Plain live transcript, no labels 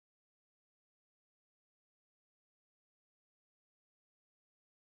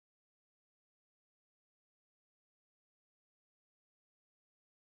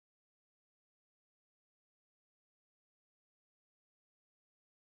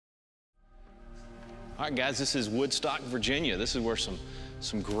All right, guys, this is Woodstock, Virginia. This is where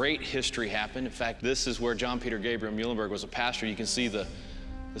some great history happened. In fact, this is where John Peter Muhlenberg was a pastor. You can see the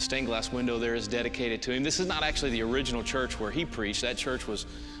stained glass window there is dedicated to him. This is not actually the original church where he preached. That church was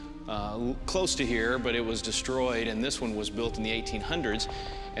close to here, but it was destroyed, and this one was built in the 1800s.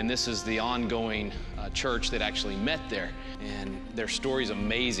 And this is the ongoing church that actually met there. And their story's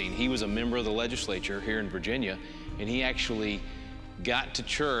amazing. He was a member of the legislature here in Virginia, and he actually got to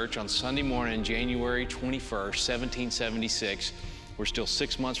church on Sunday morning, January 21st, 1776. We're still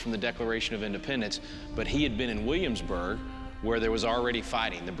 6 months from the Declaration of Independence, but he had been in Williamsburg, where there was already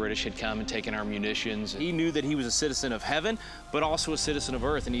fighting. The British had come and taken our munitions. He knew that he was a citizen of heaven, but also a citizen of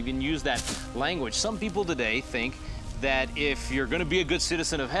earth, and he even used that language. Some people today think that if you're gonna be a good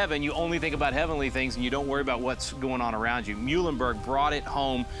citizen of heaven, you only think about heavenly things and you don't worry about what's going on around you. Muhlenberg brought it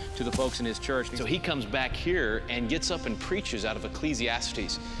home to the folks in his church. So he comes back here and gets up and preaches out of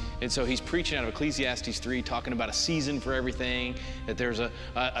Ecclesiastes. And so he's preaching out of Ecclesiastes 3, talking about a season for everything, that there's a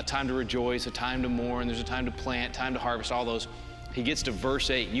time to rejoice, a time to mourn, there's a time to plant, time to harvest, all those. He gets to verse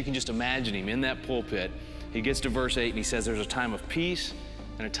 8, and you can just imagine him in that pulpit. He gets to verse 8, and he says there's a time of peace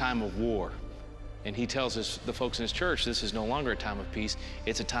and a time of war. And he tells the folks in his church, this is no longer a time of peace,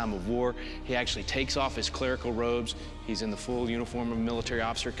 it's a time of war. He actually takes off his clerical robes. He's in the full uniform of a military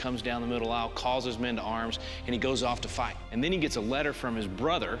officer, comes down the middle aisle, calls his men to arms, and he goes off to fight. And then he gets a letter from his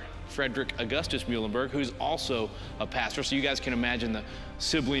brother, Frederick Augustus Muhlenberg, who's also a pastor. So you guys can imagine the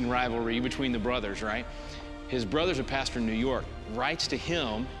sibling rivalry between the brothers, right? His brother's a pastor in New York, writes to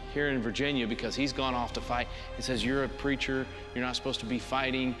him here in Virginia because he's gone off to fight. He says, you're a preacher, you're not supposed to be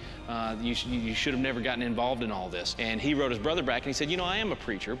fighting, you should have never gotten involved in all this. And he wrote his brother back and he said, you know, I am a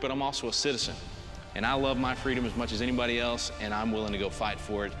preacher, but I'm also a citizen. And I love my freedom as much as anybody else, and I'm willing to go fight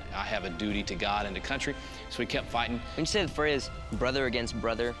for it. I have a duty to God and to country. So he kept fighting. When you say the phrase, brother against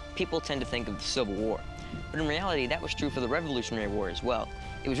brother, people tend to think of the Civil War. But in reality, that was true for the Revolutionary War as well.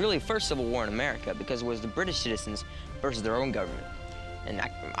 It was really the first Civil War in America because it was the British citizens versus their own government. And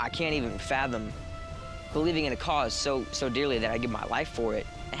I can't even fathom believing in a cause so dearly that I give my life for it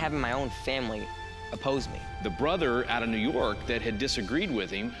and having my own family oppose me. The brother out of New York that had disagreed with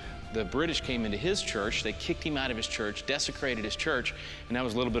him, the British came into his church, they kicked him out of his church, desecrated his church, and that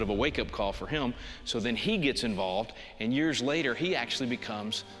was a little bit of a wake-up call for him. So then he gets involved, and years later, he actually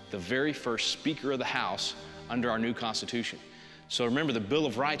becomes the very first Speaker of the House under our new Constitution. So remember, the Bill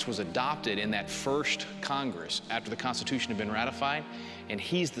of Rights was adopted in that first Congress after the Constitution had been ratified, and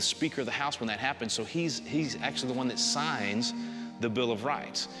he's the Speaker of the House when that happens, so he's actually the one that signs the Bill of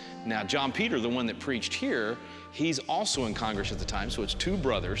Rights. Now, John Peter, the one that preached here, he's also in Congress at the time, so it's two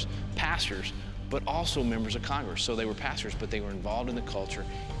brothers, pastors, but also members of Congress. So they were pastors, but they were involved in the culture,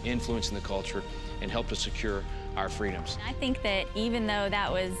 influencing the culture, and helped us secure our freedoms. I think that even though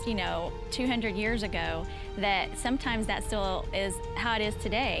that was, 200 years ago, that sometimes that still is how it is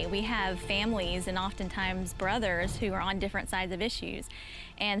today. We have families and oftentimes brothers who are on different sides of issues.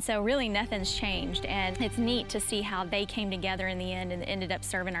 And so really nothing's changed. And it's neat to see how they came together in the end and ended up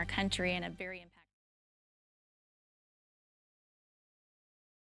serving our country in a very impactful way.